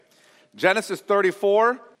Genesis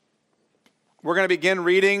 34, we're going to begin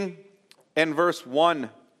reading in verse 1.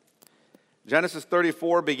 Genesis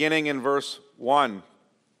 34, beginning in verse 1.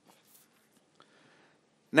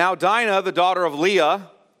 Now Dinah, the daughter of Leah,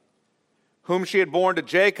 whom she had borne to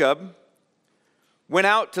Jacob, went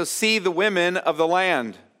out to see the women of the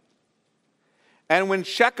land. And when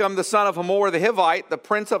Shechem, the son of Hamor the Hivite, the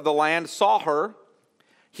prince of the land, saw her,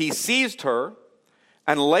 he seized her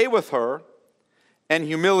and lay with her and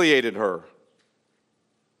humiliated her.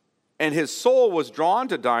 And his soul was drawn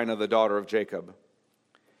to Dinah, the daughter of Jacob.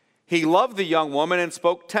 He loved the young woman and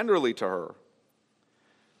spoke tenderly to her.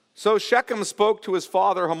 So Shechem spoke to his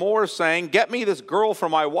father Hamor, saying, "Get me this girl for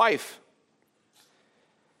my wife."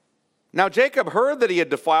 Now Jacob heard that he had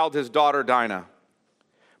defiled his daughter Dinah,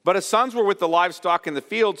 but his sons were with the livestock in the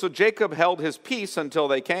field, so Jacob held his peace until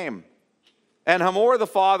they came. And Hamor, the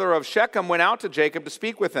father of Shechem, went out to Jacob to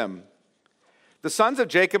speak with him. The sons of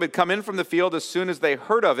Jacob had come in from the field as soon as they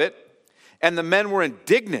heard of it, and the men were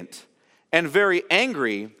indignant and very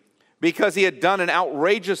angry because he had done an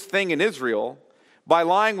outrageous thing in Israel by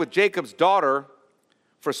lying with Jacob's daughter,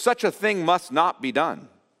 for such a thing must not be done.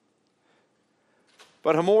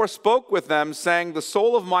 But Hamor spoke with them, saying, "The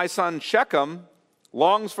soul of my son Shechem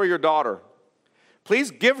longs for your daughter. Please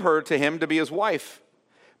give her to him to be his wife.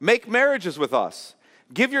 Make marriages with us.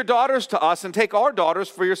 Give your daughters to us and take our daughters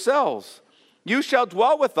for yourselves. You shall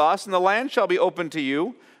dwell with us, and the land shall be open to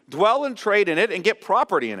you. Dwell and trade in it and get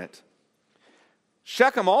property in it."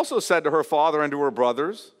 Shechem also said to her father and to her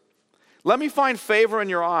brothers, "Let me find favor in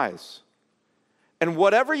your eyes, and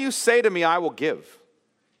whatever you say to me I will give.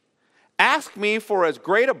 Ask me for as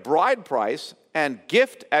great a bride price and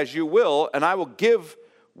gift as you will, and I will give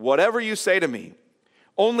whatever you say to me.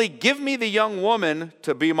 Only give me the young woman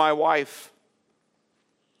to be my wife."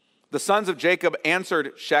 The sons of Jacob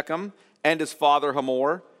answered Shechem and his father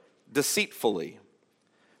Hamor deceitfully,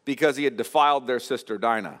 because he had defiled their sister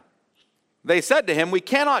Dinah. They said to him, "We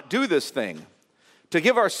cannot do this thing, to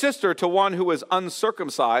give our sister to one who is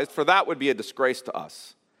uncircumcised, for that would be a disgrace to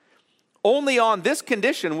us. Only on this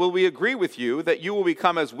condition will we agree with you, that you will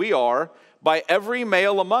become as we are, by every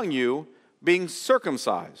male among you being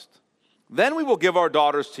circumcised. Then we will give our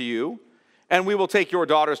daughters to you, and we will take your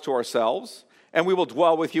daughters to ourselves, and we will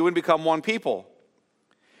dwell with you and become one people.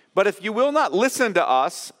 But if you will not listen to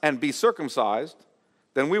us and be circumcised,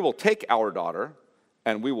 then we will take our daughter,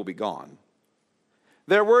 and we will be gone."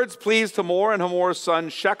 Their words pleased Hamor and Hamor's son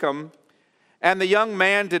Shechem, and the young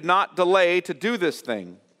man did not delay to do this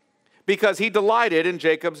thing, because he delighted in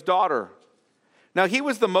Jacob's daughter. Now he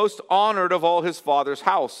was the most honored of all his father's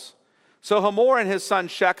house. So Hamor and his son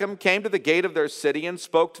Shechem came to the gate of their city and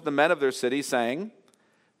spoke to the men of their city, saying,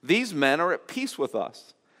 "These men are at peace with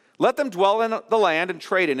us. Let them dwell in the land and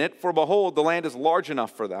trade in it, for behold, the land is large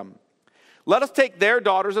enough for them. Let us take their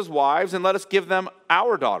daughters as wives, and let us give them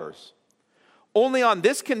our daughters. Only on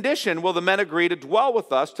this condition will the men agree to dwell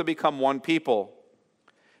with us to become one people.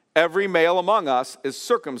 Every male among us is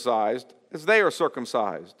circumcised as they are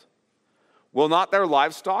circumcised. Will not their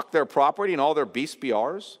livestock, their property, and all their beasts be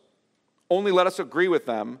ours? Only let us agree with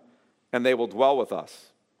them, and they will dwell with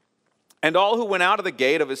us." And all who went out of the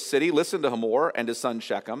gate of his city listened to Hamor and his son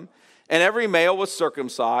Shechem, and every male was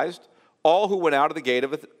circumcised, all who went out of the gate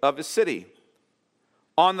of his city.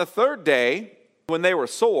 On the third day, when they were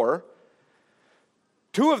sore,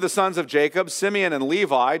 two of the sons of Jacob, Simeon and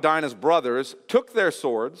Levi, Dinah's brothers, took their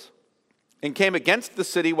swords and came against the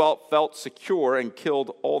city while it felt secure and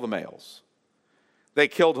killed all the males. They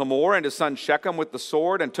killed Hamor and his son Shechem with the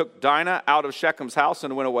sword and took Dinah out of Shechem's house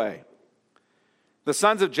and went away. The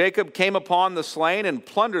sons of Jacob came upon the slain and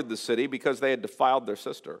plundered the city because they had defiled their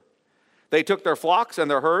sister. They took their flocks and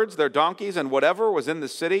their herds, their donkeys, and whatever was in the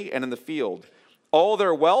city and in the field, all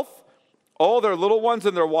their wealth, all their little ones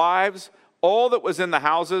and their wives, all that was in the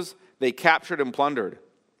houses, they captured and plundered.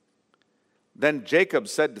 Then Jacob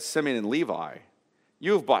said to Simeon and Levi,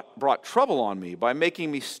 "You have brought trouble on me by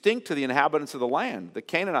making me stink to the inhabitants of the land, the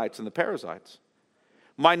Canaanites and the Perizzites.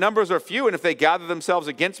 My numbers are few, and if they gather themselves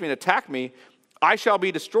against me and attack me, I shall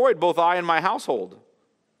be destroyed, both I and my household."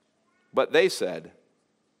 But they said,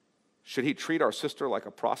 "Should he treat our sister like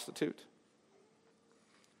a prostitute?"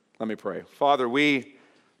 Let me pray. Father, we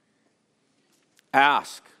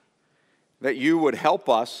ask that you would help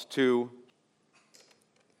us to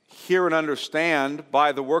hear and understand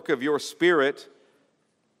by the work of your Spirit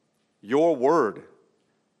your word.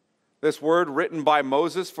 This word written by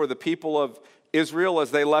Moses for the people of Israel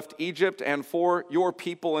as they left Egypt and for your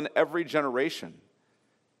people in every generation.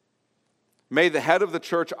 May the head of the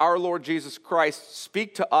church, our Lord Jesus Christ,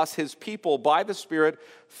 speak to us, his people, by the Spirit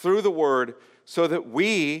through the word, so that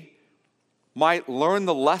we might learn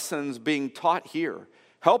the lessons being taught here.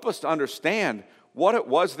 Help us to understand what it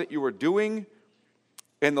was that you were doing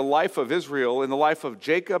in the life of Israel, in the life of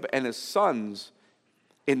Jacob and his sons,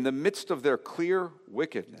 in the midst of their clear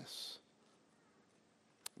wickedness.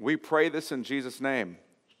 We pray this in Jesus' name.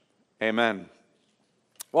 Amen.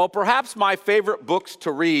 Well, perhaps my favorite books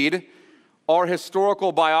to read are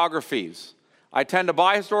historical biographies. I tend to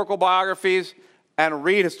buy historical biographies and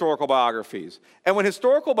read historical biographies. And when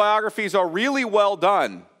historical biographies are really well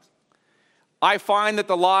done, I find that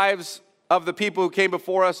the lives of the people who came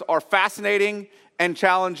before us are fascinating and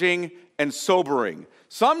challenging and sobering.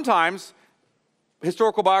 Sometimes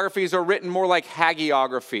historical biographies are written more like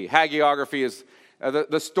hagiography. Hagiography is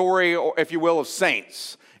the story, or if you will, of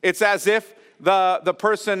saints. It's as if the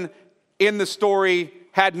person in the story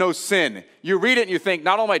had no sin. You read it and you think,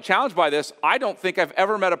 not only am I challenged by this, I don't think I've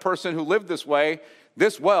ever met a person who lived this way,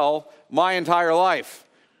 this well, my entire life.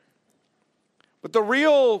 But the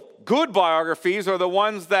real good biographies are the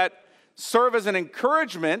ones that serve as an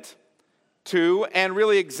encouragement to and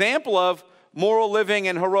really example of moral living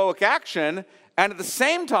and heroic action, and at the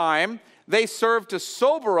same time, they serve to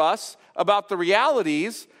sober us about the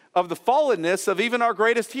realities of the fallenness of even our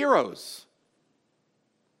greatest heroes.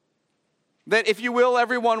 That, if you will,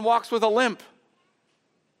 everyone walks with a limp.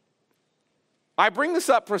 I bring this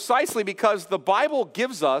up precisely because the Bible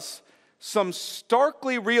gives us some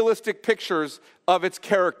starkly realistic pictures of its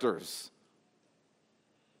characters.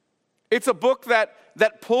 It's a book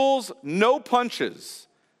that pulls no punches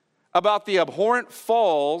about the abhorrent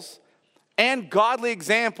falls and godly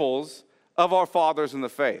examples of our fathers in the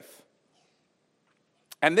faith.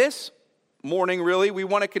 And this morning, really, we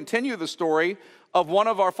want to continue the story of one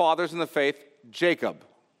of our fathers in the faith, Jacob.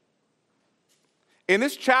 In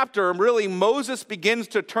this chapter, really, Moses begins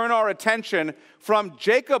to turn our attention from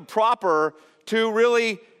Jacob proper to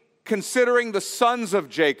really considering the sons of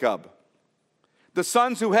Jacob, the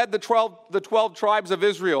sons who had the 12 tribes of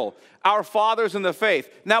Israel, our fathers in the faith.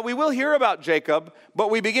 Now, we will hear about Jacob, but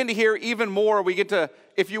we begin to hear even more. We get to,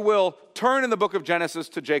 if you will, turn in the book of Genesis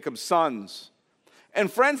to Jacob's sons.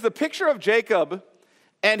 And friends, the picture of Jacob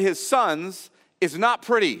and his sons is not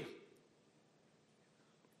pretty.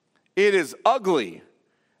 It is ugly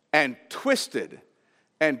and twisted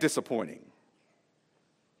and disappointing.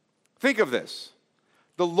 Think of this.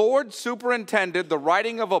 The Lord superintended the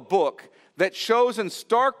writing of a book that shows in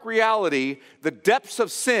stark reality the depths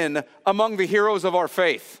of sin among the heroes of our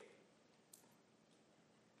faith.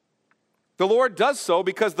 The Lord does so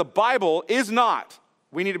because the Bible is not,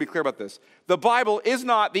 we need to be clear about this, the Bible is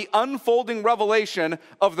not the unfolding revelation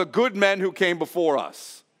of the good men who came before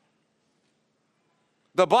us.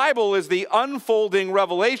 The Bible is the unfolding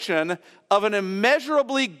revelation of an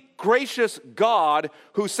immeasurably gracious God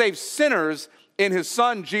who saves sinners in his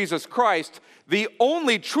Son, Jesus Christ, the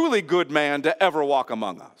only truly good man to ever walk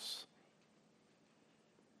among us.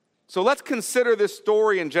 So let's consider this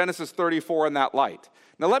story in Genesis 34 in that light.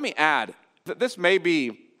 Now let me add that this may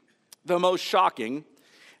be the most shocking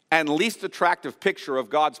and least attractive picture of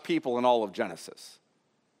God's people in all of Genesis.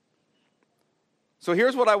 So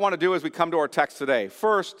here's what I want to do as we come to our text today.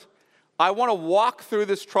 First, I want to walk through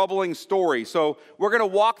this troubling story. So we're going to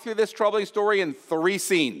walk through this troubling story in 3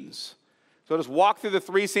 scenes. So just walk through the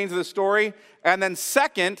 3 scenes of the story. And then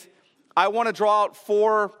second, I want to draw out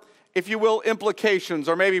 4, if you will, implications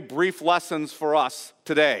or maybe brief lessons for us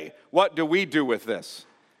today. What do we do with this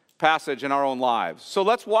passage in our own lives? So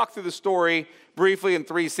let's walk through the story briefly in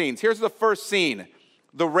 3 scenes. Here's the first scene,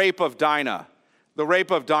 the rape of Dinah. The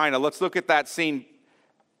rape of Dinah. Let's look at that scene.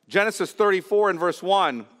 Genesis 34 and verse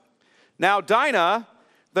 1. Now Dinah,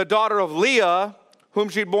 the daughter of Leah, whom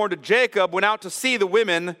she'd borne to Jacob, went out to see the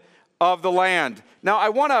women of the land. Now I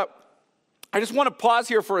just want to pause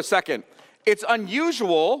here for a second. It's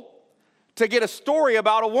unusual to get a story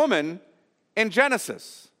about a woman in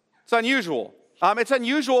Genesis. It's unusual. It's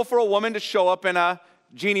unusual for a woman to show up in a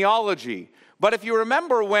genealogy. But if you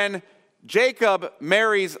remember when Jacob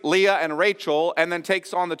marries Leah and Rachel and then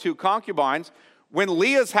takes on the 2 concubines, when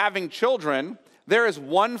Leah's having children, there is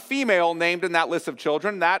one female named in that list of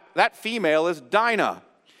children. That female is Dinah.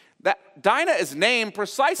 Dinah is named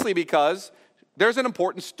precisely because there's an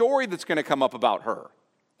important story that's going to come up about her.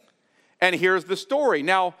 And here's the story.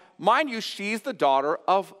 Now, mind you, she's the daughter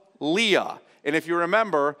of Leah. And if you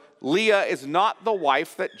remember, Leah is not the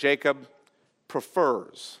wife that Jacob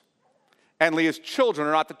prefers. And Leah's children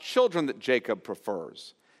are not the children that Jacob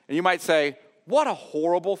prefers. And you might say, what a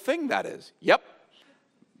horrible thing that is. Yep,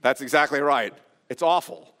 that's exactly right. It's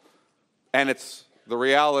awful. And it's the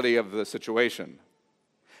reality of the situation.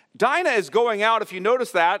 Dinah is going out, if you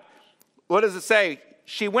notice that, what does it say?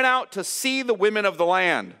 she went out to see the women of the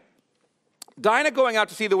land. Dinah going out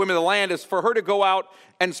to see the women of the land is for her to go out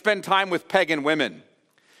and spend time with pagan women.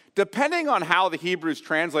 Depending on how the Hebrew's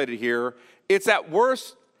translated here, it's at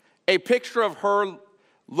worst a picture of her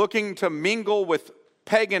looking to mingle with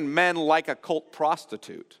pagan men like a cult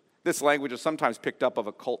prostitute. This language is sometimes picked up of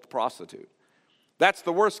a cult prostitute. That's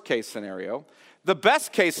the worst case scenario. The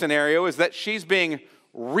best case scenario is that she's being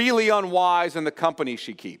really unwise in the company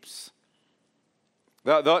she keeps.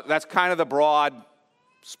 That's kind of the broad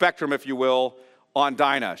spectrum, if you will, on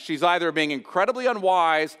Dinah. She's either being incredibly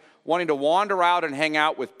unwise, wanting to wander out and hang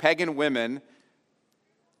out with pagan women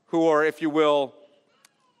who are, if you will,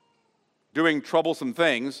 doing troublesome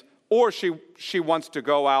things, or she wants to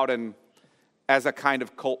go out and as a kind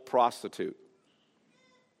of cult prostitute.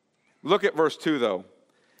 Look at verse 2, though.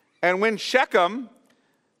 And when Shechem,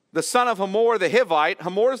 the son of Hamor the Hivite,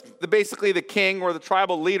 Hamor is basically the king or the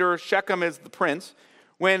tribal leader, Shechem is the prince.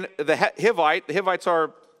 When the Hivites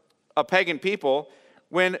are a pagan people,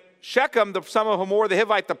 when Shechem, the son of Hamor the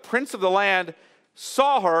Hivite, the prince of the land,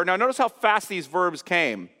 saw her, now notice how fast these verbs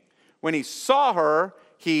came. When he saw her,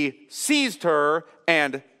 he seized her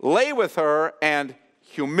and lay with her and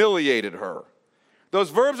humiliated her. Those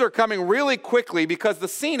verbs are coming really quickly because the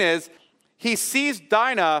scene is he sees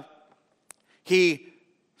Dinah, he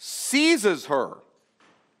seizes her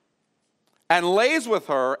and lays with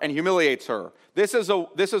her and humiliates her. This is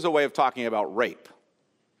a way of talking about rape.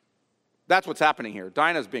 That's what's happening here.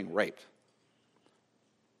 Dinah's being raped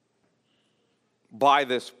by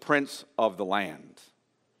this prince of the land.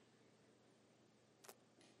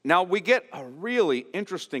 Now we get a really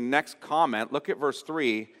interesting next comment. Look at verse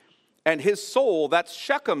 3. And his soul, that's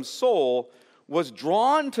Shechem's soul, was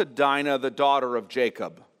drawn to Dinah, the daughter of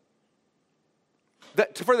Jacob.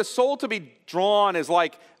 For the soul to be drawn is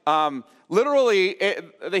like, literally,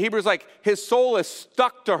 the Hebrew is like, his soul is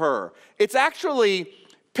stuck to her. It's actually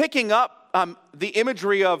picking up the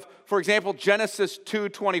imagery of, for example, Genesis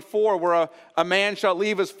 2:24, where a man shall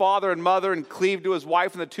leave his father and mother and cleave to his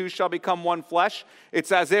wife, and the two shall become one flesh.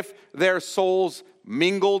 It's as if their souls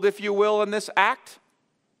mingled, if you will, in this act.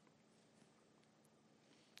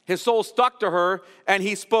 His soul stuck to her, and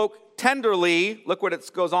he spoke tenderly. Look what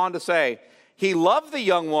it goes on to say. He loved the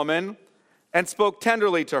young woman and spoke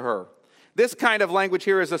tenderly to her. This kind of language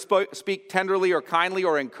here is a speak tenderly or kindly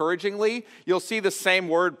or encouragingly. You'll see the same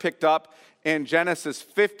word picked up in Genesis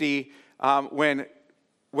 50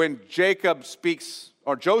 when Jacob speaks,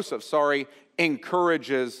 or Joseph,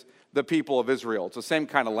 encourages the people of Israel. It's the same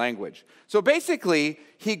kind of language. So basically,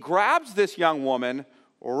 he grabs this young woman,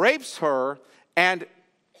 rapes her, and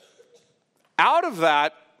out of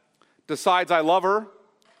that decides, I love her,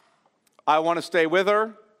 I want to stay with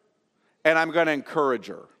her, and I'm going to encourage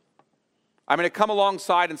her. I'm going to come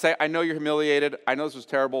alongside and say, I know you're humiliated, I know this was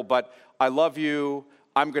terrible, but I love you,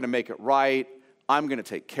 I'm going to make it right, I'm going to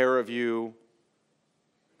take care of you,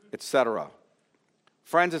 etc.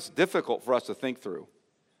 Friends, it's difficult for us to think through.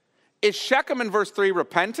 Is Shechem in verse 3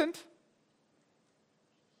 repentant?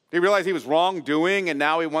 Did he realize he was wrongdoing and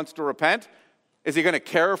now he wants to repent? Is he going to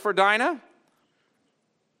care for Dinah?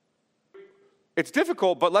 It's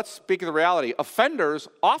difficult, but let's speak of the reality. Offenders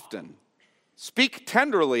often speak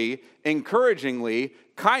tenderly, encouragingly,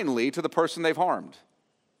 kindly to the person they've harmed.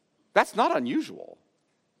 That's not unusual.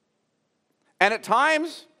 And at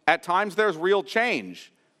times there's real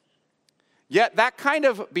change. Yet that kind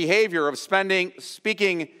of behavior of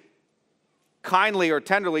speaking kindly or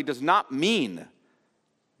tenderly does not mean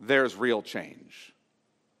there's real change.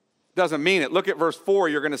 Doesn't mean it. Look at verse 4.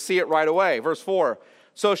 You're going to see it right away. Verse 4.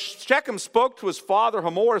 So Shechem spoke to his father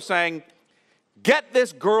Hamor, saying, get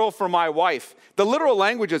this girl for my wife. The literal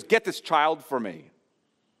language is, get this child for me.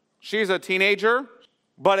 She's a teenager,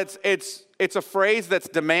 but it's a phrase that's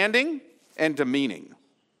demanding and demeaning.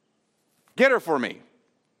 Get her for me.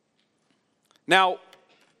 Now,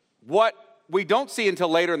 what we don't see until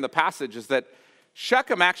later in the passage is that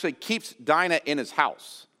Shechem actually keeps Dinah in his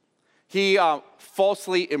house. He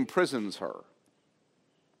falsely imprisons her.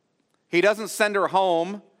 He doesn't send her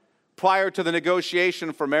home prior to the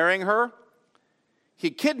negotiation for marrying her.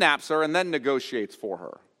 He kidnaps her and then negotiates for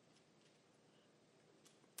her.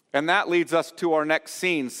 And that leads us to our next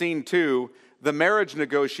scene, scene 2, the marriage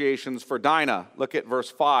negotiations for Dinah. Look at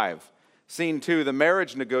verse 5. Scene 2, the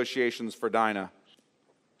marriage negotiations for Dinah.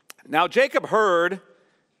 Now Jacob heard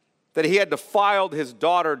that he had defiled his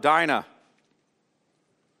daughter Dinah.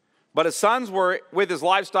 But his sons were with his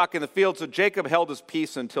livestock in the field, so Jacob held his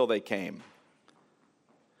peace until they came.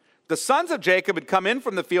 The sons of Jacob had come in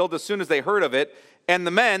from the field as soon as they heard of it, and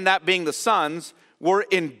the men, that being the sons, were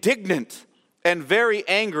indignant and very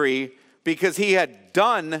angry, because he had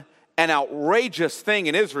done an outrageous thing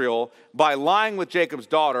in Israel by lying with Jacob's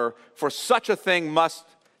daughter, for such a thing must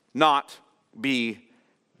not be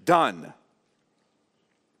done.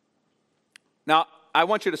 Now, I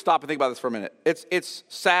want you to stop and think about this for a minute. It's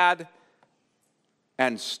sad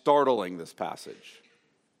and startling, this passage.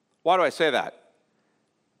 Why do I say that?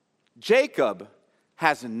 Jacob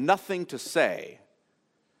has nothing to say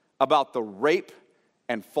about the rape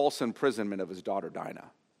and false imprisonment of his daughter Dinah.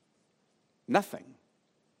 Nothing.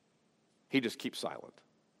 He just keeps silent.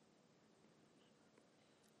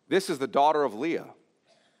 This is the daughter of Leah,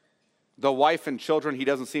 the wife and children he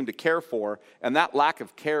doesn't seem to care for, and that lack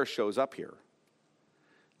of care shows up here.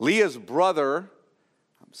 Leah's brother,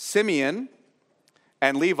 Simeon,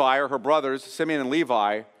 and Levi, or her brothers, Simeon and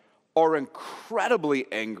Levi, are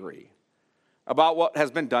incredibly angry about what has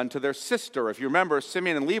been done to their sister. If you remember,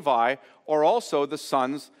 Simeon and Levi are also the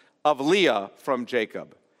sons of Leah from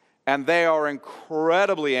Jacob, and they are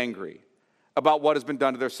incredibly angry about what has been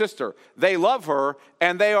done to their sister. They love her,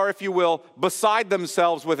 and they are, if you will, beside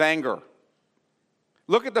themselves with anger.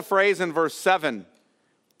 Look at the phrase in verse 7.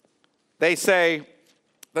 They say,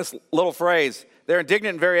 this little phrase, they're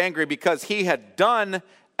indignant and very angry because he had done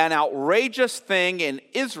an outrageous thing in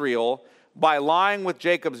Israel by lying with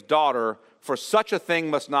Jacob's daughter, for such a thing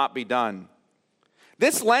must not be done.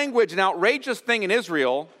 This language, an outrageous thing in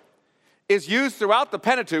Israel, is used throughout the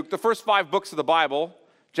Pentateuch, the first 5 books of the Bible,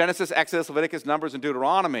 Genesis, Exodus, Leviticus, Numbers, and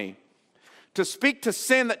Deuteronomy, to speak to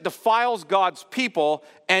sin that defiles God's people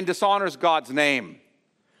and dishonors God's name.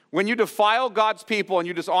 When you defile God's people and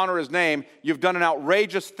you dishonor his name, you've done an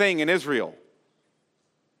outrageous thing in Israel.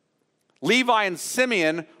 Levi and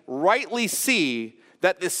Simeon rightly see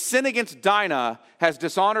that this sin against Dinah has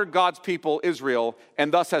dishonored God's people, Israel,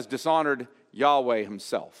 and thus has dishonored Yahweh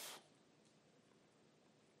himself.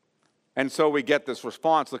 And so we get this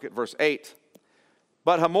response. Look at verse 8.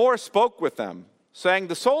 But Hamor spoke with them, saying,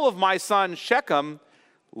 the soul of my son Shechem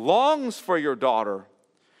longs for your daughter.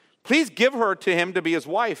 Please give her to him to be his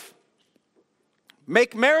wife.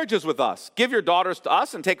 Make marriages with us. Give your daughters to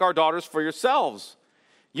us and take our daughters for yourselves.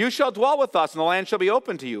 You shall dwell with us, and the land shall be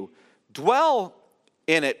open to you. Dwell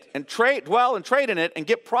in it and trade in it and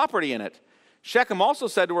get property in it. Shechem also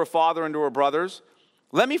said to her father and to her brothers,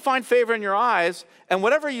 let me find favor in your eyes, and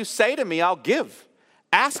whatever you say to me, I'll give.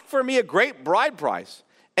 Ask for me a great bride price,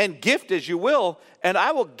 and gift as you will, and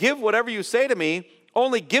I will give whatever you say to me.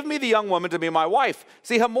 Only give me the young woman to be my wife.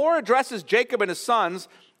 See, Hamor addresses Jacob and his sons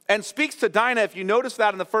and speaks to Dinah. If you notice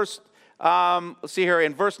that in the first, let's see here,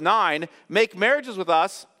 in verse 9, make marriages with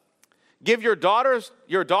us, give your daughters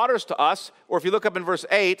to us. Or if you look up in verse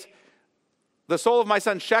 8, the soul of my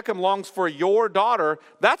son Shechem longs for your daughter.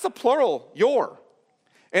 That's a plural, your.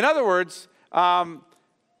 In other words,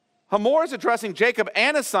 Hamor is addressing Jacob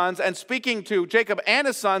and his sons and speaking to Jacob and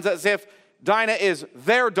his sons as if Dinah is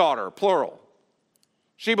their daughter, plural.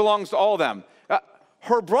 She belongs to all of them.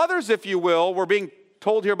 Her brothers, if you will, we're being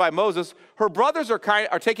told here by Moses, her brothers are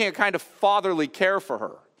taking a kind of fatherly care for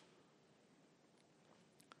her.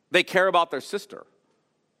 They care about their sister.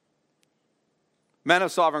 Men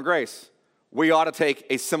of sovereign grace, we ought to take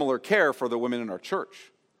a similar care for the women in our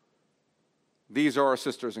church. These are our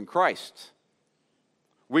sisters in Christ.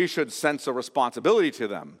 We should sense a responsibility to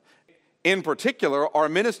them. In particular, our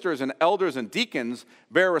ministers and elders and deacons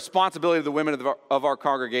bear responsibility to the women of our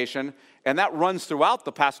congregation, and that runs throughout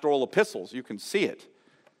the pastoral epistles. You can see it.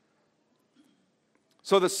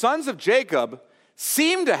 So the sons of Jacob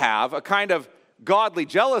seem to have a kind of godly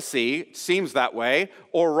jealousy, seems that way,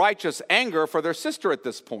 or righteous anger for their sister at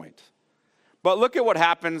this point. But look at what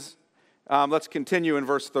happens. Let's continue in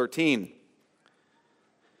verse 13.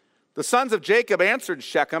 The sons of Jacob answered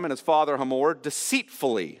Shechem and his father Hamor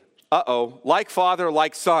deceitfully. Like father,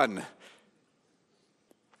 like son.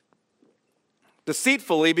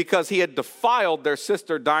 Deceitfully, because he had defiled their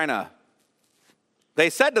sister Dinah. They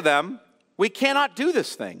said to them, we cannot do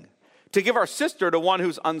this thing, to give our sister to one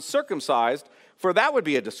who's uncircumcised, for that would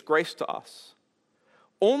be a disgrace to us.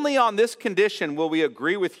 Only on this condition will we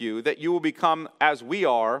agree with you that you will become as we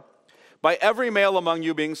are, by every male among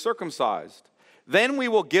you being circumcised. Then we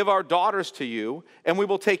will give our daughters to you, and we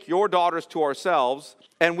will take your daughters to ourselves,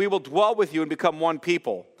 and we will dwell with you and become one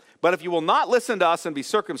people. But if you will not listen to us and be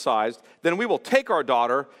circumcised, then we will take our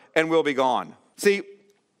daughter and we'll be gone. See,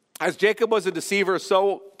 as Jacob was a deceiver,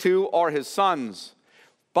 so too are his sons.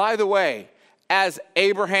 By the way, as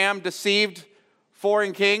Abraham deceived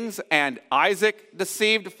foreign kings, and Isaac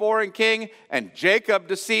deceived foreign king, and Jacob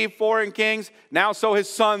deceived foreign kings, now so his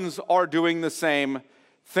sons are doing the same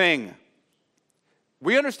thing.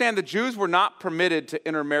 we understand the Jews were not permitted to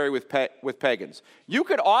intermarry with pagans. You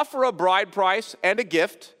could offer a bride price and a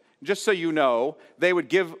gift, just so you know. They would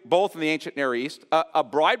give both in the ancient Near East. A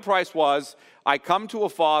bride price was, I come to a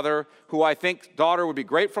father who I think daughter would be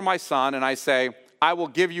great for my son, and I say, I will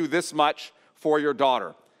give you this much for your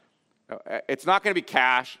daughter. It's not going to be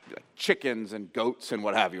cash, chickens and goats and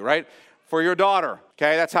what have you, right? For your daughter,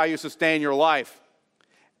 okay? That's how you sustain your life.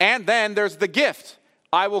 And then there's the gift.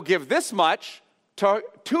 I will give this much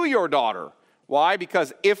to your daughter. Why?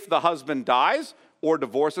 Because if the husband dies or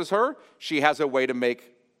divorces her, she has a way to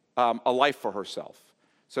make a life for herself.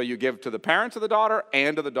 So you give to the parents of the daughter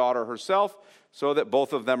and to the daughter herself so that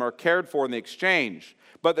both of them are cared for in the exchange.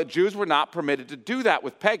 But the Jews were not permitted to do that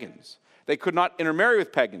with pagans. They could not intermarry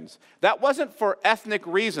with pagans. That wasn't for ethnic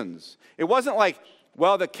reasons. It wasn't like,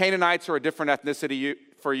 well, the Canaanites are a different ethnicity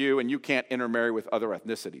for you and you can't intermarry with other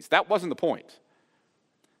ethnicities. That wasn't the point.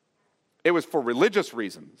 It was for religious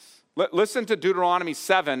reasons. Listen to Deuteronomy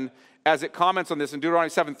 7 as it comments on this in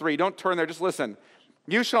Deuteronomy 7:3. Don't turn there, just listen.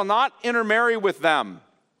 You shall not intermarry with them,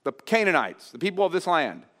 the Canaanites, the people of this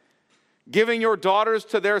land, giving your daughters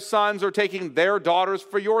to their sons or taking their daughters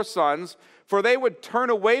for your sons, for they would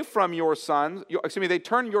turn away from your sons, they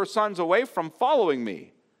turn your sons away from following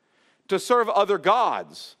me to serve other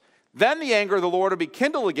gods. Then the anger of the Lord would be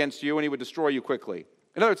kindled against you and he would destroy you quickly.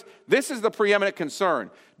 In other words, this is the preeminent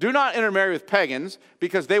concern. Do not intermarry with pagans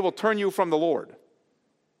because they will turn you from the Lord.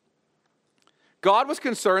 God was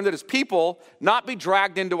concerned that his people not be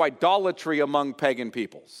dragged into idolatry among pagan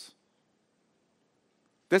peoples.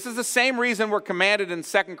 This is the same reason we're commanded in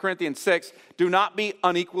 2 Corinthians 6, do not be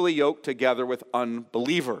unequally yoked together with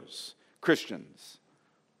unbelievers, Christians.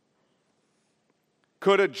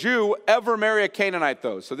 Could a Jew ever marry a Canaanite,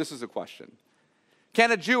 though? So this is a question. Can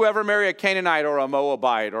a Jew ever marry a Canaanite or a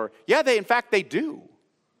Moabite? In fact, they do.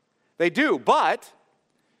 They do, but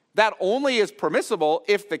that only is permissible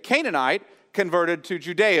if the Canaanite converted to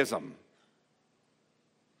Judaism.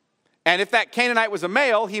 And if that Canaanite was a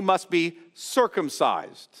male, he must be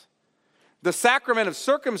circumcised. The sacrament of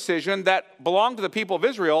circumcision that belonged to the people of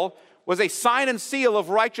Israel was a sign and seal of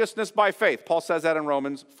righteousness by faith. Paul says that in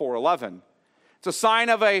Romans 4:11. It's a sign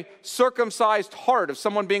of a circumcised heart, of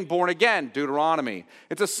someone being born again, Deuteronomy.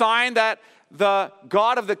 It's a sign that the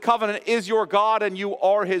God of the covenant is your God and you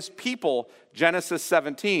are his people, Genesis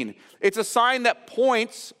 17. It's a sign that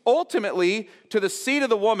points ultimately to the seed of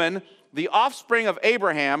the woman, the offspring of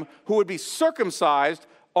Abraham, who would be circumcised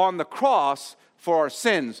on the cross for our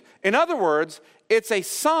sins. In other words, it's a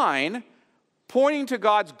sign pointing to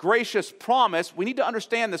God's gracious promise. We need to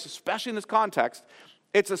understand this, especially in this context.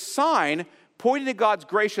 It's a sign pointing to God's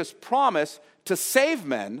gracious promise to save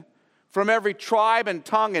men from every tribe and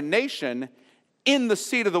tongue and nation in the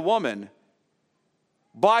seed of the woman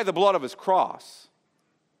by the blood of his cross.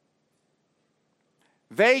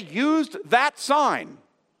 They used that sign,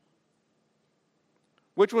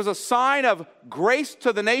 which was a sign of grace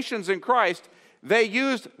to the nations in Christ. They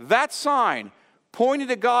used that sign, pointing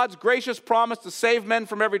to God's gracious promise to save men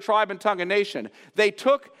from every tribe and tongue and nation. They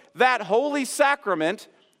took that holy sacrament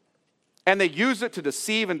and they used it to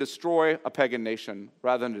deceive and destroy a pagan nation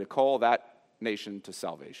rather than to call that nation to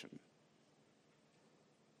salvation.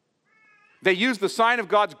 They used the sign of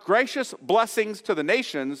God's gracious blessings to the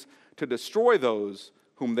nations to destroy those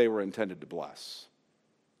whom they were intended to bless.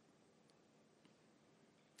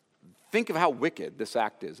 Think of how wicked this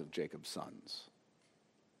act is of Jacob's sons.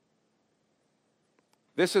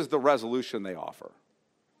 This is the resolution they offer.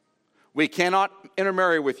 We cannot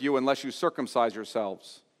intermarry with you unless you circumcise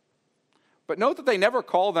yourselves. But note that they never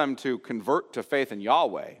call them to convert to faith in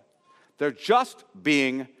Yahweh. They're just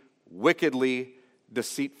being wickedly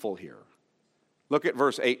deceitful here. Look at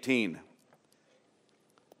verse 18.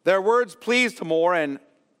 Their words pleased Hamor and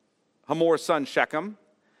Hamor's son Shechem,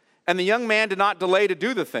 and the young man did not delay to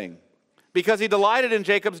do the thing, because he delighted in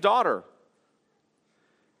Jacob's daughter.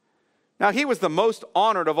 Now he was the most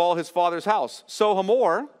honored of all his father's house. So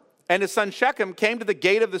Hamor and his son Shechem came to the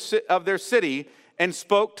gate of their city and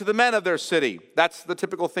spoke to the men of their city. That's the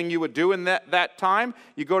typical thing you would do in that time.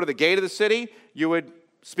 You go to the gate of the city, you would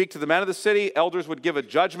speak to the men of the city, elders would give a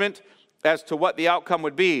judgment as to what the outcome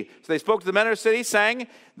would be. So they spoke to the men of the city, saying,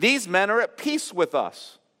 these men are at peace with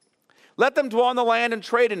us. Let them dwell on the land and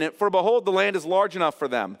trade in it, for behold, the land is large enough for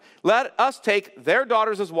them. Let us take their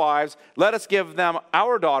daughters as wives. Let us give them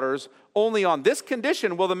our daughters. Only on this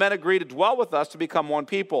condition will the men agree to dwell with us to become one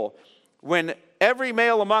people. When every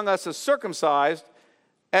male among us is circumcised,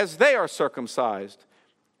 as they are circumcised,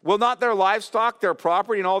 will not their livestock, their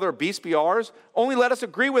property, and all their beasts be ours? Only let us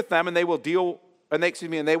agree with them, and they will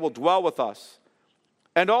dwell with us.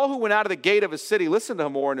 And all who went out of the gate of his city listened to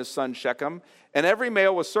Hamor and his son Shechem, and every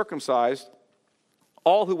male was circumcised,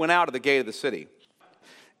 all who went out of the gate of the city.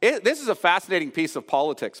 This is a fascinating piece of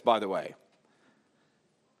politics, by the way.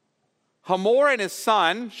 Hamor and his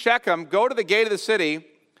son Shechem go to the gate of the city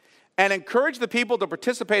and encourage the people to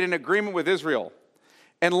participate in agreement with Israel.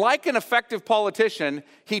 And like an effective politician,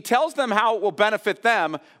 he tells them how it will benefit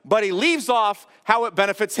them, but he leaves off how it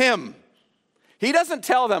benefits him. He doesn't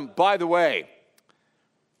tell them, by the way,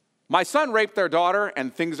 my son raped their daughter,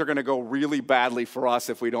 and things are going to go really badly for us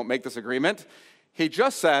if we don't make this agreement. He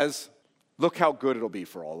just says, look how good it'll be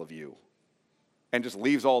for all of you, and just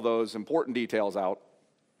leaves all those important details out.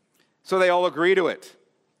 So they all agree to it.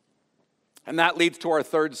 And that leads to our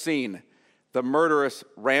third scene, the murderous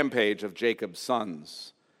rampage of Jacob's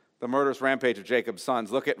sons. The murderous rampage of Jacob's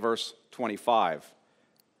sons. Look at verse 25.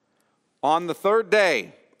 On the third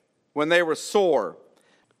day, when they were sore,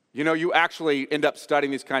 you actually end up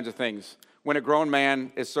studying these kinds of things. When a grown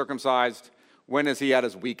man is circumcised, when is he at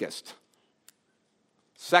his weakest?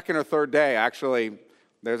 Second or third day, actually,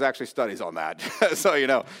 there's actually studies on that.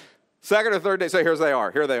 So second or third day, so here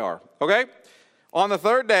they are, okay? On the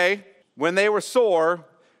third day, when they were sore,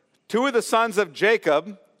 two of the sons of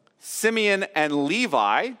Jacob, Simeon and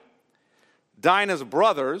Levi, Dinah's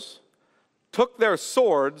brothers, took their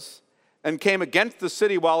swords and came against the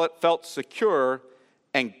city while it felt secure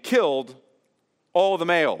and killed all the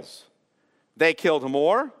males. They killed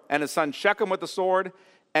Hamor and his son Shechem with the sword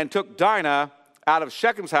and took Dinah out of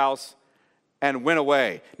Shechem's house and went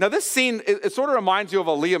away. Now this scene, it sort of reminds you of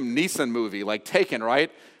a Liam Neeson movie, like Taken,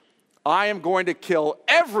 right? I am going to kill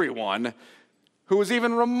everyone who is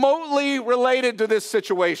even remotely related to this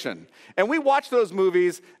situation. And we watch those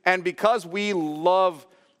movies, and because we love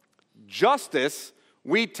justice,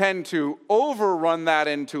 we tend to overrun that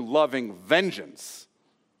into loving vengeance.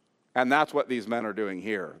 And that's what these men are doing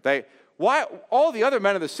here. All the other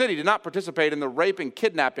men of the city did not participate in the rape and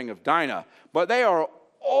kidnapping of Dinah, but they are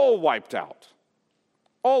all wiped out.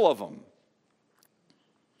 All of them.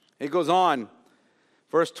 It goes on,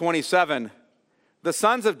 verse 27. The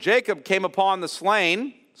sons of Jacob came upon the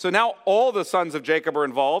slain. So now all the sons of Jacob are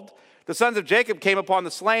involved. The sons of Jacob came upon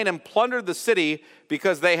the slain and plundered the city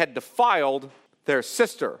because they had defiled their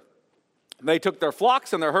sister. They took their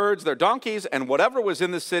flocks and their herds, their donkeys, and whatever was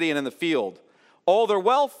in the city and in the field. All their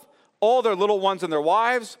wealth, all their little ones and their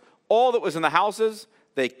wives, all that was in the houses,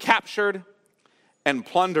 they captured and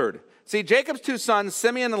plundered. See, Jacob's two sons,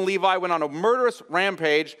 Simeon and Levi, went on a murderous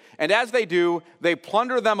rampage, and as they do, they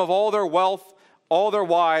plunder them of all their wealth, all their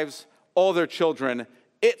wives, all their children.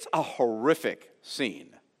 It's a horrific scene.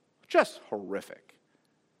 Just horrific.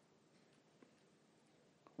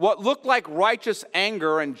 What looked like righteous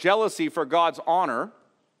anger and jealousy for God's honor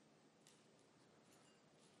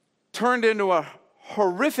turned into a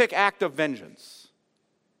horrific act of vengeance.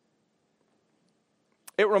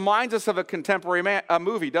 It reminds us of a contemporary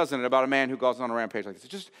movie, doesn't it, about a man who goes on a rampage like this.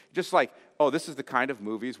 It's just like, oh, this is the kind of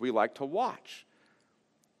movies we like to watch.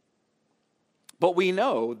 But we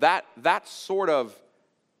know that that sort of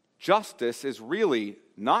justice is really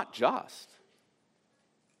not just.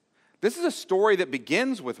 This is a story that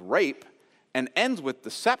begins with rape and ends with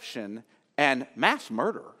deception and mass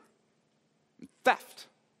murder and theft.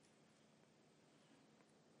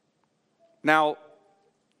 Now,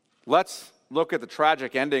 let's look at the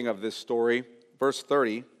tragic ending of this story, verse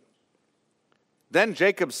 30. Then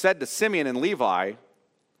Jacob said to Simeon and Levi,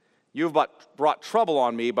 "You have brought trouble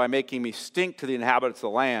on me by making me stink to the inhabitants of the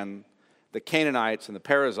land, the Canaanites and the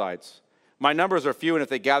Perizzites. My numbers are few, and if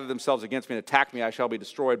they gather themselves against me and attack me, I shall be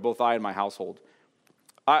destroyed, both I and my household."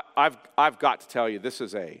 I've got to tell you, this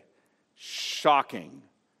is a shocking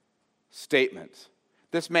statement.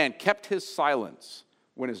 This man kept his silence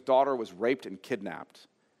when his daughter was raped and kidnapped.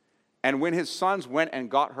 And when his sons went and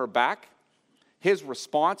got her back, his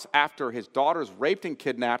response after his daughter's raped and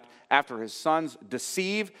kidnapped, after his sons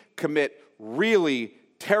deceive, commit really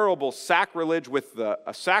terrible sacrilege with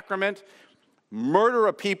a sacrament, murder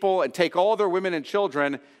a people, and take all their women and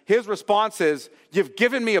children, his response is, "You've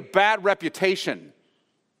given me a bad reputation.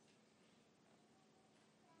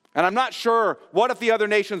 And I'm not sure, what if the other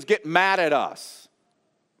nations get mad at us?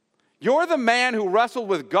 You're the man who wrestled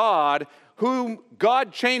with God, whom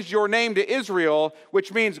God changed your name to Israel,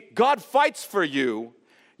 which means God fights for you.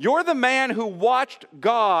 You're the man who watched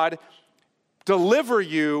God deliver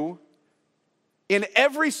you in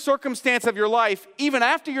every circumstance of your life, even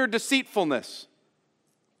after your deceitfulness.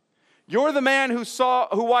 You're the man who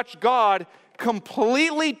watched God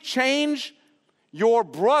completely change your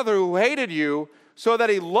brother who hated you so that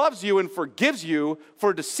he loves you and forgives you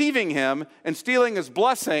for deceiving him and stealing his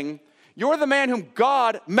blessing. You're the man whom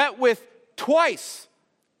God met with twice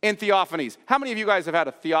in theophanies. How many of you guys have had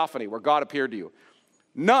a theophany where God appeared to you?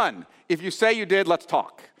 None. If you say you did, let's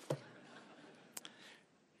talk.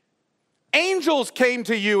 Angels came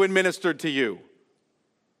to you and ministered to you.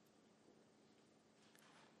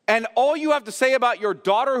 And all you have to say about your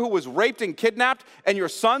daughter who was raped and kidnapped and your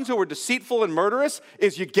sons who were deceitful and murderous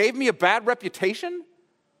is you gave me a bad reputation?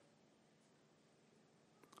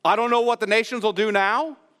 I don't know what the nations will do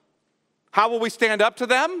now. How will we stand up to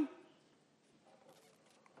them?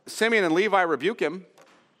 Simeon and Levi rebuke him,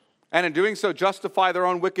 and in doing so justify their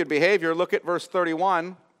own wicked behavior. Look at verse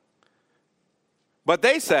 31. But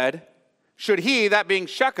they said, should he, that being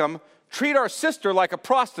Shechem, treat our sister like a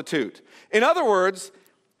prostitute? In other words,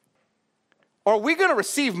 are we going to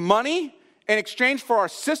receive money in exchange for our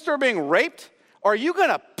sister being raped? Are you going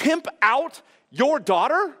to pimp out your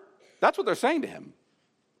daughter? That's what they're saying to him.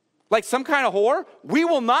 Like some kind of whore? We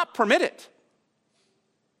will not permit it.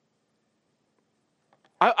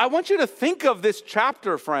 I want you to think of this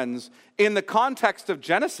chapter, friends, in the context of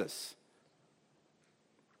Genesis.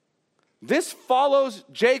 This follows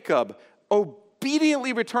Jacob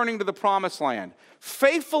obediently returning to the promised land,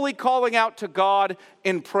 faithfully calling out to God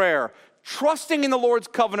in prayer, trusting in the Lord's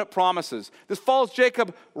covenant promises. This follows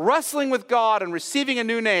Jacob wrestling with God and receiving a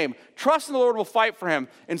new name, trusting the Lord will fight for him,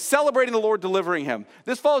 and celebrating the Lord delivering him.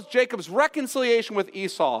 This follows Jacob's reconciliation with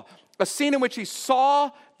Esau, a scene in which he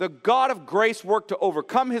saw the God of grace work to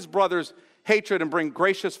overcome his brother's hatred and bring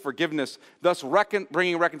gracious forgiveness, thus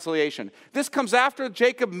bringing reconciliation. This comes after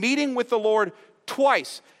Jacob meeting with the Lord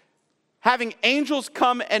twice, having angels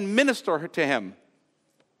come and minister to him.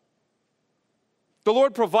 The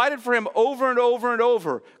Lord provided for him over and over and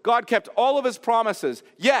over. God kept all of his promises.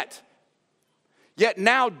 Yet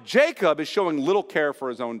now Jacob is showing little care for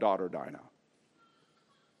his own daughter Dinah.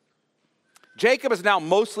 Jacob is now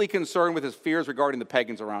mostly concerned with his fears regarding the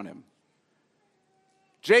pagans around him.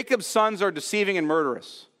 Jacob's sons are deceiving and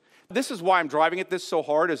murderous. This is why I'm driving at this so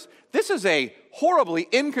hard. This is a horribly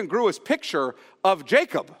incongruous picture of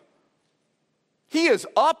Jacob. He is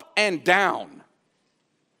up and down.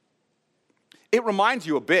 It reminds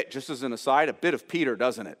you a bit, just as an aside, a bit of Peter,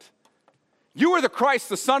 doesn't it? You are the Christ,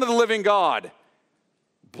 the Son of the living God.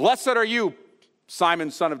 Blessed are you,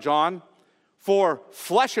 Simon, son of John, for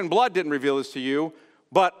flesh and blood didn't reveal this to you,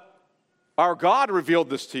 but our God revealed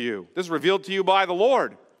this to you. This is revealed to you by the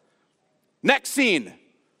Lord. Next scene.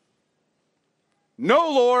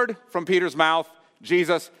 No, Lord, from Peter's mouth,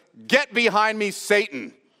 Jesus, get behind me,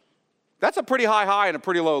 Satan. That's a pretty high and a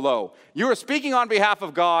pretty low. You are speaking on behalf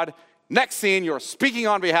of God. Next scene, you're speaking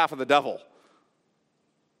on behalf of the devil.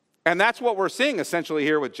 And that's what we're seeing essentially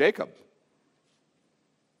here with Jacob.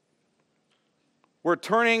 We're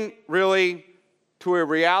turning really to a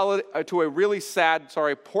really sad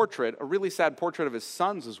portrait of his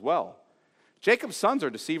sons as well. Jacob's sons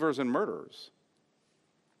are deceivers and murderers.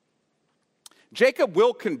 Jacob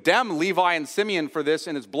will condemn Levi and Simeon for this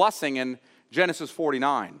in his blessing in Genesis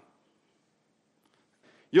 49.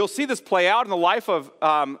 You'll see this play out in the life of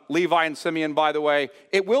Levi and Simeon, by the way.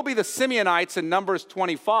 It will be the Simeonites in Numbers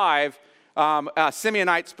 25,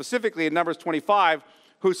 Simeonites specifically in Numbers 25,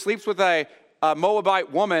 who sleeps with a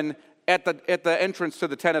Moabite woman at the entrance to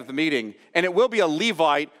the tent of the meeting. And it will be a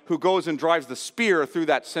Levite who goes and drives the spear through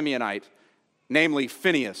that Simeonite, namely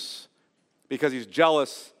Phinehas, because he's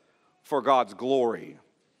jealous for God's glory.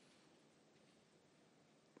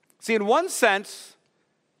 See, in one sense,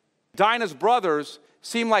 Dinah's brothers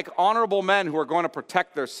seem like honorable men who are going to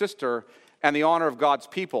protect their sister and the honor of God's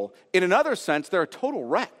people. In another sense, they're a total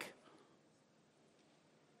wreck.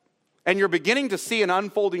 And you're beginning to see an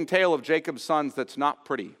unfolding tale of Jacob's sons that's not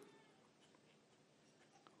pretty.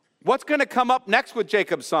 What's going to come up next with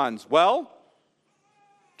Jacob's sons? Well,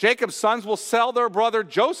 Jacob's sons will sell their brother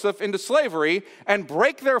Joseph into slavery and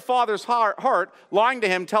break their father's heart, lying to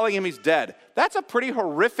him, telling him he's dead. That's a pretty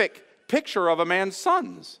horrific picture of a man's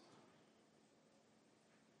sons.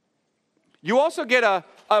 You also get a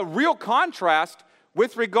real contrast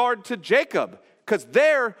with regard to Jacob, because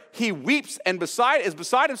there he weeps and is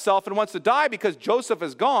beside himself and wants to die because Joseph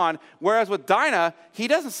is gone, whereas with Dinah, he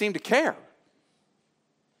doesn't seem to care.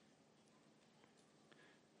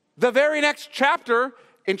 The very next chapter,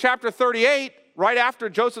 in chapter 38, right after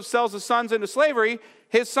Joseph sells his sons into slavery,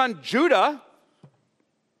 his son Judah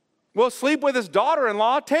will sleep with his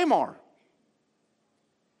daughter-in-law Tamar.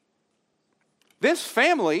 This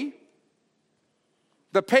family,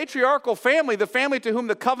 the patriarchal family, the family to whom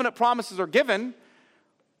the covenant promises are given,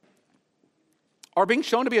 are being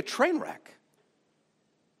shown to be a train wreck.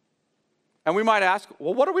 And we might ask,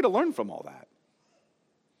 well, what are we to learn from all that?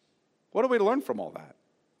 What are we to learn from all that?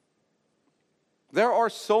 There are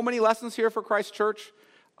so many lessons here for Christ Church,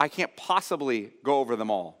 I can't possibly go over them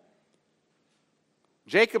all.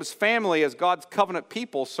 Jacob's family, as God's covenant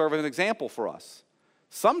people, serve as an example for us.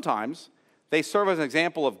 Sometimes they serve as an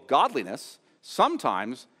example of godliness.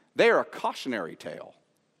 Sometimes they are a cautionary tale.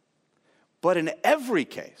 But in every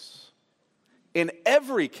case,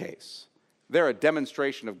 they're a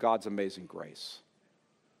demonstration of God's amazing grace.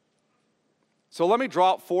 So let me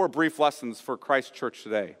draw out 4 brief lessons for Christ Church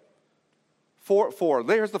today. Four.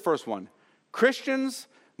 Here's the first one. Christians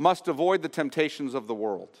must avoid the temptations of the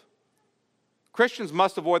world. Christians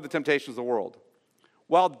must avoid the temptations of the world.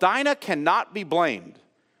 While Dinah cannot be blamed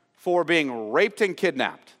for being raped and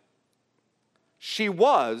kidnapped, she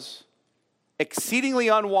was exceedingly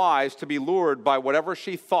unwise to be lured by whatever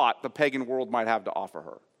she thought the pagan world might have to offer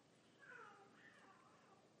her.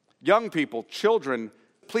 Young people, children,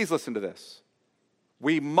 please listen to this.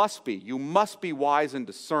 You must be wise and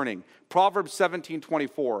discerning. Proverbs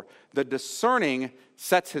 17:24, the discerning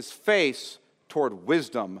sets his face toward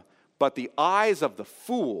wisdom, but the eyes of the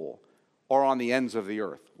fool are on the ends of the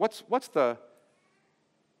earth. What's the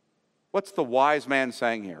wise man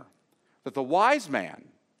saying here? That the wise man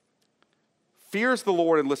fears the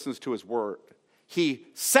Lord and listens to his word. He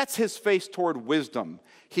sets his face toward wisdom.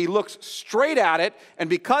 He looks straight at it, and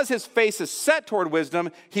because his face is set toward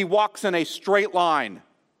wisdom, he walks in a straight line.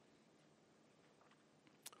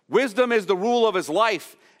 Wisdom is the rule of his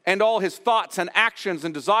life, and all his thoughts and actions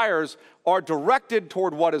and desires are directed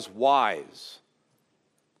toward what is wise.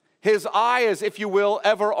 His eye is, if you will,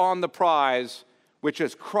 ever on the prize, which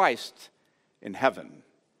is Christ in heaven.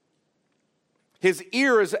 His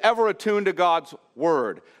ear is ever attuned to God's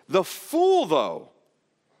word. The fool, though,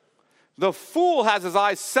 has his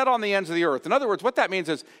eyes set on the ends of the earth. In other words, what that means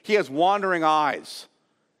is he has wandering eyes.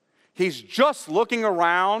 He's just looking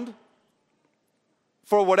around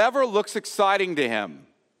for whatever looks exciting to him,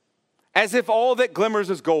 as if all that glimmers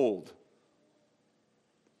is gold.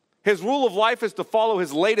 His rule of life is to follow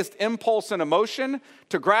his latest impulse and emotion,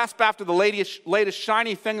 to grasp after the latest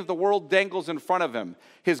shiny thing that the world dangles in front of him.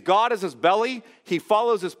 His God is his belly. He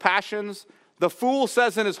follows his passions. The fool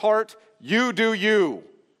says in his heart, you do you.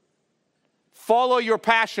 Follow your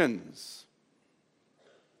passions.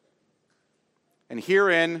 And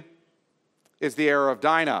herein is the error of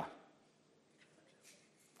Dinah.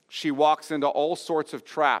 She walks into all sorts of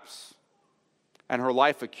traps, and her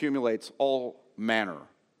life accumulates all manner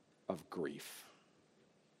of grief.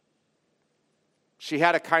 She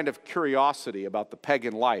had a kind of curiosity about the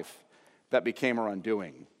pagan life that became her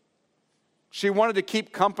undoing. She wanted to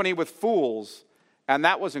keep company with fools, and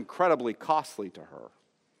that was incredibly costly to her.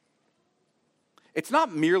 It's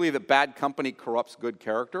not merely that bad company corrupts good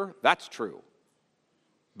character. That's true.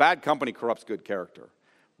 Bad company corrupts good character.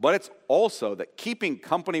 But it's also that keeping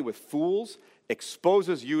company with fools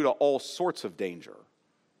exposes you to all sorts of danger.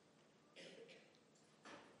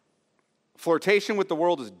 Flirtation with the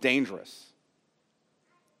world is dangerous.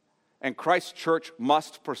 And Christ's church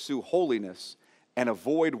must pursue holiness and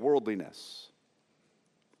avoid worldliness.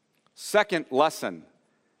 Second lesson,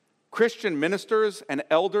 Christian ministers and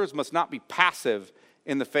elders must not be passive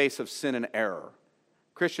in the face of sin and error.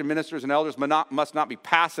 Christian ministers and elders must not be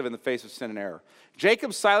passive in the face of sin and error.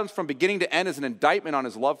 Jacob's silence from beginning to end is an indictment on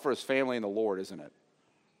his love for his family and the Lord, isn't it?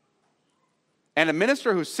 And a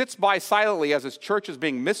minister who sits by silently as his church is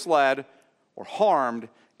being misled or harmed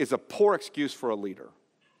is a poor excuse for a leader.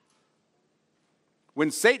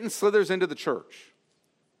 When Satan slithers into the church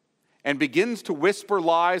and begins to whisper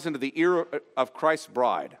lies into the ear of Christ's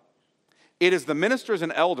bride, it is the ministers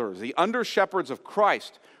and elders, the under-shepherds of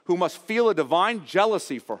Christ, who must feel a divine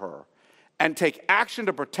jealousy for her and take action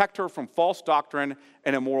to protect her from false doctrine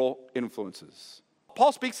and immoral influences.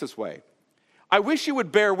 Paul speaks this way. I wish you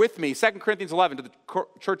would bear with me, 2 Corinthians 11, to the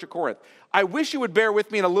church of Corinth. I wish you would bear with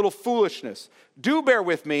me in a little foolishness. Do bear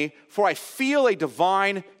with me, for I feel a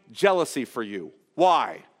divine jealousy for you.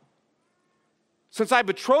 Why? Since I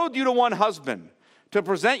betrothed you to one husband, to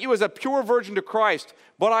present you as a pure virgin to Christ,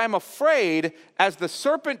 but I am afraid, as the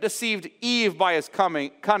serpent deceived Eve by his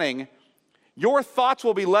cunning, your thoughts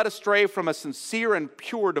will be led astray from a sincere and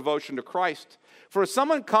pure devotion to Christ. For if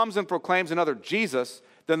someone comes and proclaims another Jesus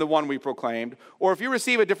than the one we proclaimed, or if you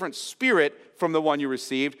receive a different spirit from the one you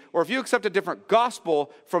received, or if you accept a different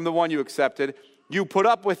gospel from the one you accepted, you put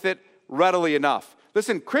up with it readily enough.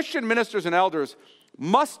 Listen, Christian ministers and elders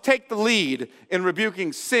must take the lead in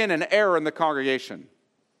rebuking sin and error in the congregation.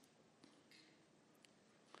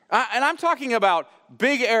 And I'm talking about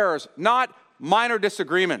big errors, not minor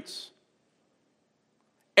disagreements.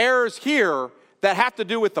 Errors here that have to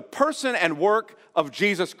do with the person and work of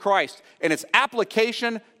Jesus Christ and its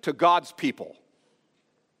application to God's people.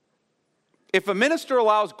 If a minister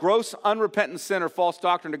allows gross, unrepentant sin or false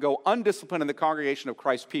doctrine to go undisciplined in the congregation of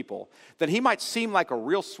Christ's people, then he might seem like a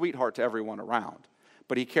real sweetheart to everyone around,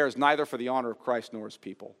 but he cares neither for the honor of Christ nor his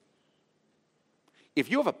people.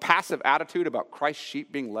 If you have a passive attitude about Christ's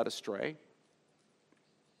sheep being led astray,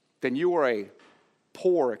 then you are a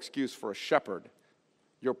poor excuse for a shepherd.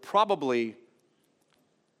 You're probably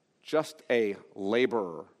just a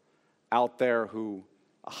laborer out there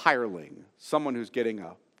a hireling, someone who's getting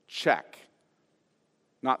a check,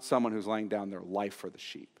 not someone who's laying down their life for the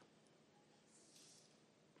sheep.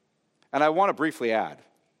 And I want to briefly add,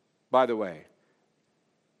 by the way,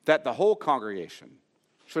 that the whole congregation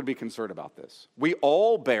should be concerned about this. We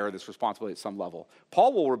all bear this responsibility at some level.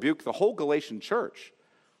 Paul will rebuke the whole Galatian church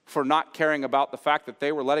for not caring about the fact that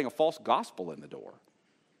they were letting a false gospel in the door.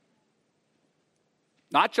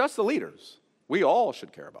 Not just the leaders. We all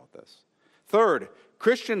should care about this. Third,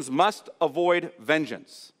 Christians must avoid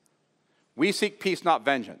vengeance. We seek peace, not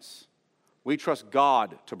vengeance. We trust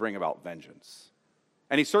God to bring about vengeance.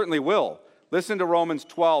 And he certainly will. Listen to Romans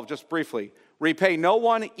 12 just briefly. Repay no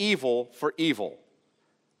one evil for evil.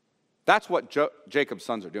 That's what Jacob's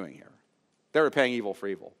sons are doing here. They're repaying evil for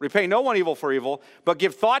evil. Repay no one evil for evil, but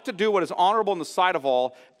give thought to do what is honorable in the sight of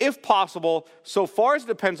all. If possible, so far as it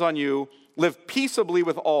depends on you, live peaceably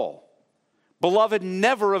with all. Beloved,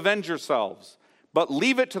 never avenge yourselves, but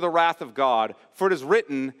leave it to the wrath of God. For it is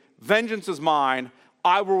written, vengeance is mine,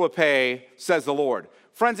 I will repay, says the Lord.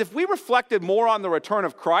 Friends, if we reflected more on the return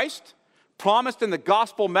of Christ, promised in the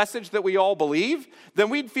gospel message that we all believe, then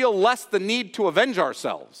we'd feel less the need to avenge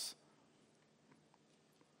ourselves.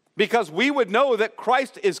 Because we would know that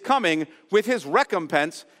Christ is coming with his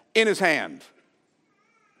recompense in his hand.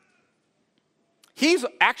 He's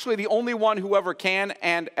actually the only one who ever can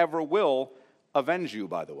and ever will avenge you,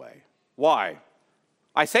 by the way. Why?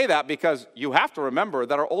 I say that because you have to remember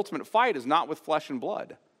that our ultimate fight is not with flesh and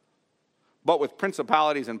blood, but with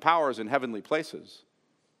principalities and powers in heavenly places.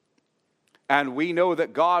 And we know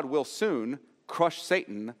that God will soon crush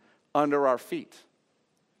Satan under our feet.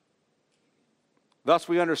 Thus,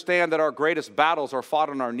 we understand that our greatest battles are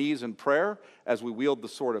fought on our knees in prayer as we wield the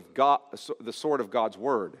sword of God's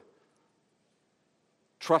word,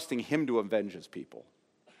 trusting him to avenge his people,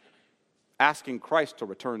 asking Christ to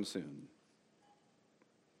return soon.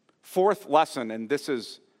 Fourth lesson, and this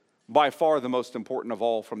is by far the most important of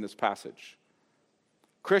all from this passage.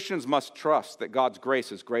 Christians must trust that God's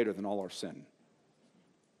grace is greater than all our sin.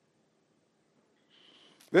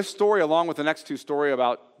 This story, along with the next two stories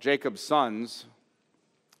about Jacob's sons,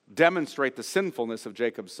 demonstrate the sinfulness of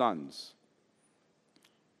Jacob's sons.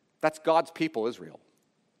 That's God's people, Israel,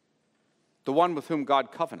 the one with whom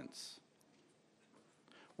God covenants.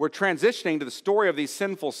 We're transitioning to the story of these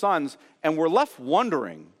sinful sons, and we're left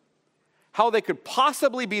wondering how they could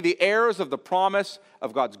possibly be the heirs of the promise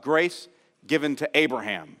of God's grace given to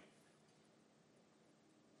Abraham.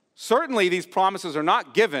 Certainly, these promises are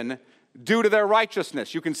not given due to their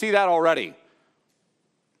righteousness. You can see that already.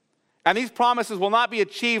 And these promises will not be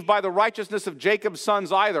achieved by the righteousness of Jacob's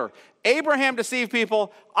sons either. Abraham deceived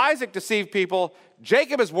people, Isaac deceived people,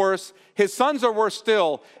 Jacob is worse, his sons are worse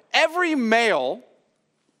still. Every male,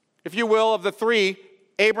 if you will, of the three,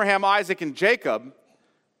 Abraham, Isaac, and Jacob,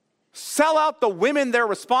 sell out the women they're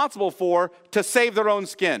responsible for to save their own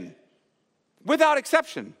skin, without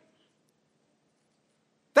exception.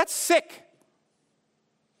 That's sick.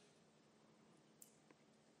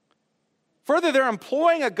 Further, they're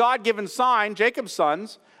employing a God-given sign, Jacob's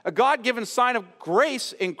sons, a God-given sign of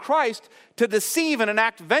grace in Christ to deceive and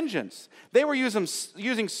enact vengeance. They were using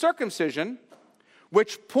circumcision,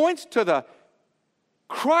 which points to the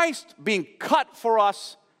Christ being cut for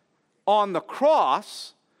us on the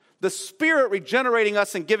cross, the Spirit regenerating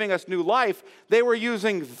us and giving us new life. They were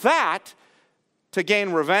using that to gain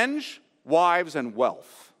revenge, wives, and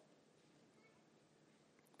wealth.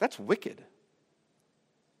 That's wicked.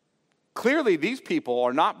 Clearly, these people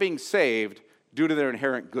are not being saved due to their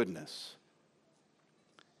inherent goodness.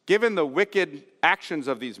 Given the wicked actions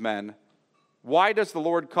of these men, why does the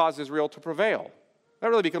Lord cause Israel to prevail? That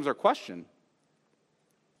really becomes our question.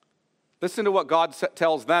 Listen to what God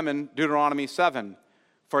tells them in Deuteronomy 7.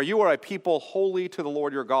 For you are a people holy to the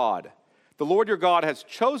Lord your God. The Lord your God has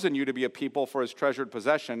chosen you to be a people for his treasured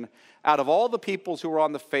possession out of all the peoples who are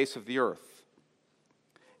on the face of the earth.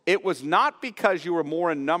 It was not because you were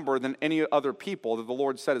more in number than any other people that the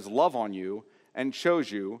Lord set his love on you and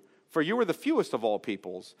chose you, for you were the fewest of all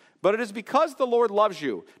peoples, but it is because the Lord loves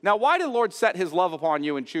you. Now, why did the Lord set his love upon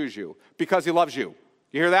you and choose you? Because he loves you.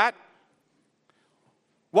 You hear that?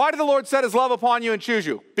 Why did the Lord set his love upon you and choose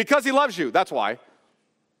you? Because he loves you. That's why.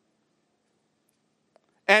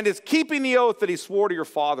 and is keeping the oath that he swore to your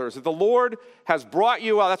fathers, that the Lord has brought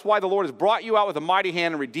you out. That's why the Lord has brought you out with a mighty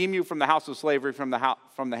hand and redeemed you from the house of slavery, from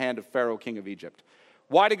the hand of Pharaoh, king of Egypt.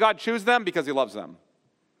 Why did God choose them? Because he loves them.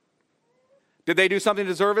 Did they do something to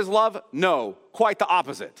deserve his love? No, quite the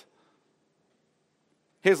opposite.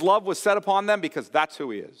 His love was set upon them because that's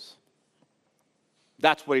who he is.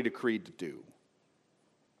 That's what he decreed to do.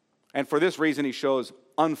 And for this reason, he shows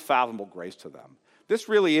unfathomable grace to them. This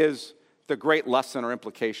really is the great lesson or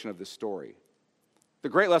implication of this story. The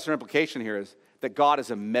great lesson or implication here is that God is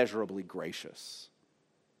immeasurably gracious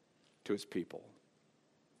to his people.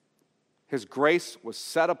 His grace was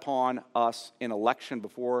set upon us in election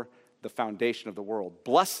before the foundation of the world.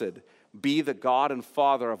 Blessed be the God and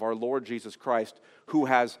Father of our Lord Jesus Christ, who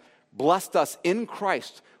has blessed us in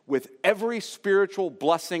Christ with every spiritual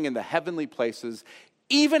blessing in the heavenly places,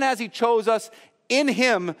 even as he chose us in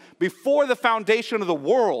him before the foundation of the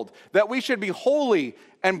world, that we should be holy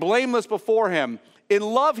and blameless before him. In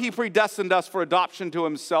love, he predestined us for adoption to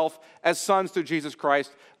himself as sons through Jesus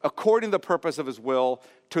Christ, according to the purpose of his will,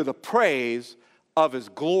 to the praise of his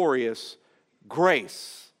glorious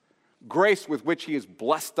grace. Grace with which he has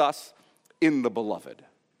blessed us in the beloved,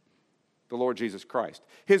 the Lord Jesus Christ.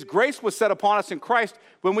 His grace was set upon us in Christ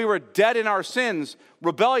when we were dead in our sins,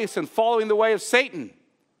 rebellious and following the way of Satan.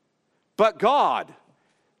 But God,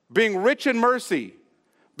 being rich in mercy,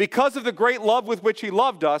 because of the great love with which he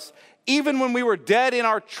loved us, even when we were dead in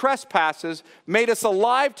our trespasses, made us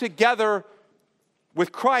alive together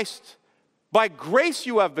with Christ. By grace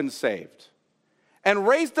you have been saved, and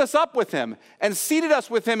raised us up with him, and seated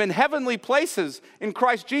us with him in heavenly places in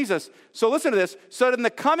Christ Jesus. So listen to this. So that in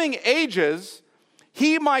the coming ages,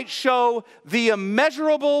 he might show the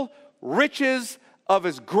immeasurable riches of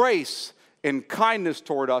his grace in kindness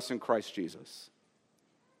toward us in Christ Jesus.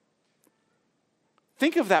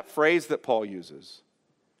 Think of that phrase that Paul uses,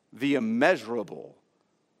 the immeasurable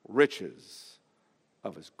riches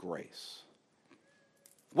of his grace.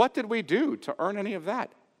 What did we do to earn any of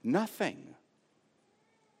that? Nothing.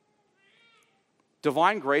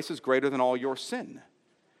 Divine grace is greater than all your sin.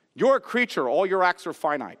 You're a creature, all your acts are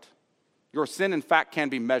finite. Your sin, in fact, can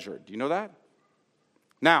be measured. Do you know that?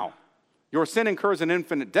 Now, your sin incurs an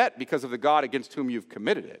infinite debt because of the God against whom you've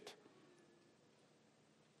committed it.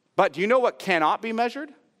 But do you know what cannot be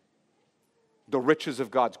measured? The riches of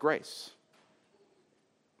God's grace.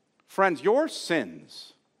 Friends, your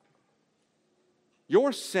sins,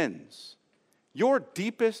 your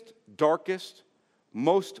deepest, darkest,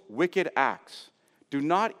 most wicked acts do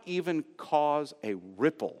not even cause a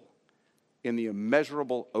ripple in the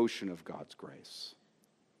immeasurable ocean of God's grace.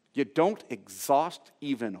 You don't exhaust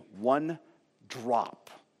even one drop.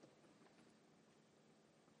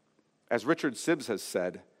 As Richard Sibbes has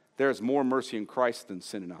said, there is more mercy in Christ than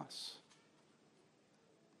sin in us.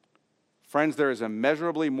 Friends, there is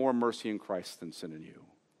immeasurably more mercy in Christ than sin in you.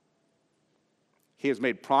 He has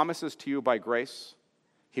made promises to you by grace.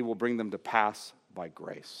 He will bring them to pass by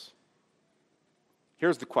grace.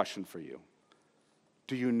 Here's the question for you.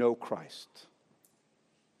 Do you know Christ?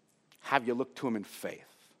 Have you looked to him in faith?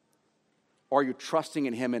 Are you trusting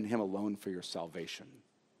in him and him alone for your salvation?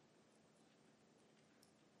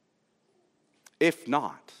 If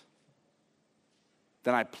not,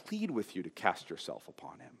 then I plead with you to cast yourself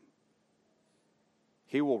upon him.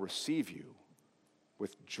 He will receive you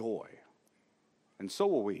with joy, and so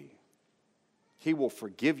will we. He will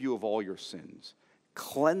forgive you of all your sins,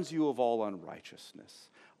 cleanse you of all unrighteousness,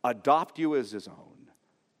 adopt you as his own,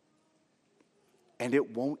 and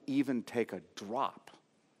it won't even take a drop.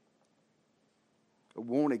 It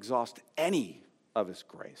won't exhaust any of his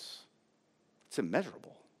grace. It's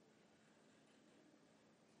immeasurable.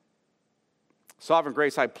 Sovereign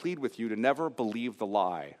grace, I plead with you to never believe the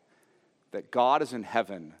lie that God is in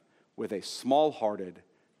heaven with a small-hearted,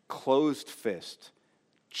 closed fist,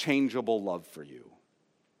 changeable love for you.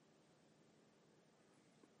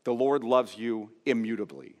 The Lord loves you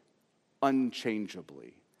immutably,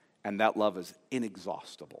 unchangeably, and that love is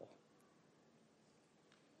inexhaustible.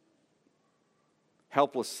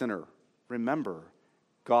 Helpless sinner, remember,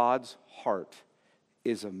 God's heart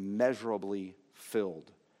is immeasurably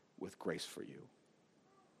filled with grace for you.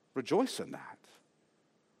 Rejoice in that.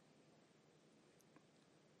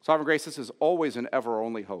 Sovereign grace, this is always and ever our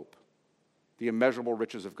only hope, the immeasurable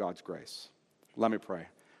riches of God's grace. Let me pray.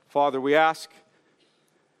 Father, we ask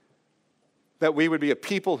that we would be a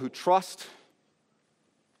people who trust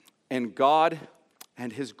in God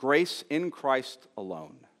and his grace in Christ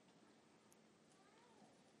alone.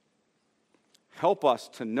 Help us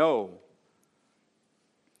to know,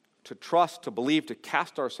 to trust, to believe, to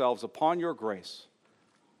cast ourselves upon your grace.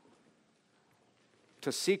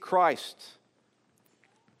 to see Christ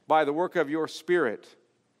by the work of your Spirit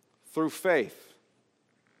through faith,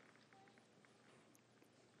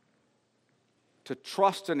 to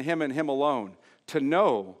trust in Him and Him alone, to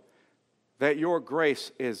know that your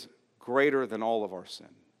grace is greater than all of our sin,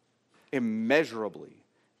 immeasurably,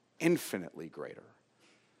 infinitely greater.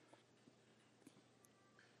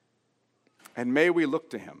 And may we look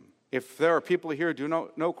to Him. If there are people here who do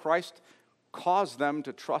not know Christ, cause them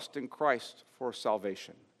to trust in Christ for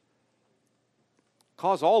salvation.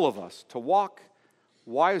 Cause all of us to walk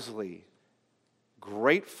wisely,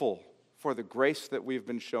 grateful for the grace that we've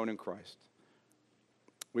been shown in Christ.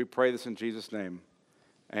 We pray this in Jesus' name.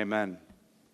 Amen.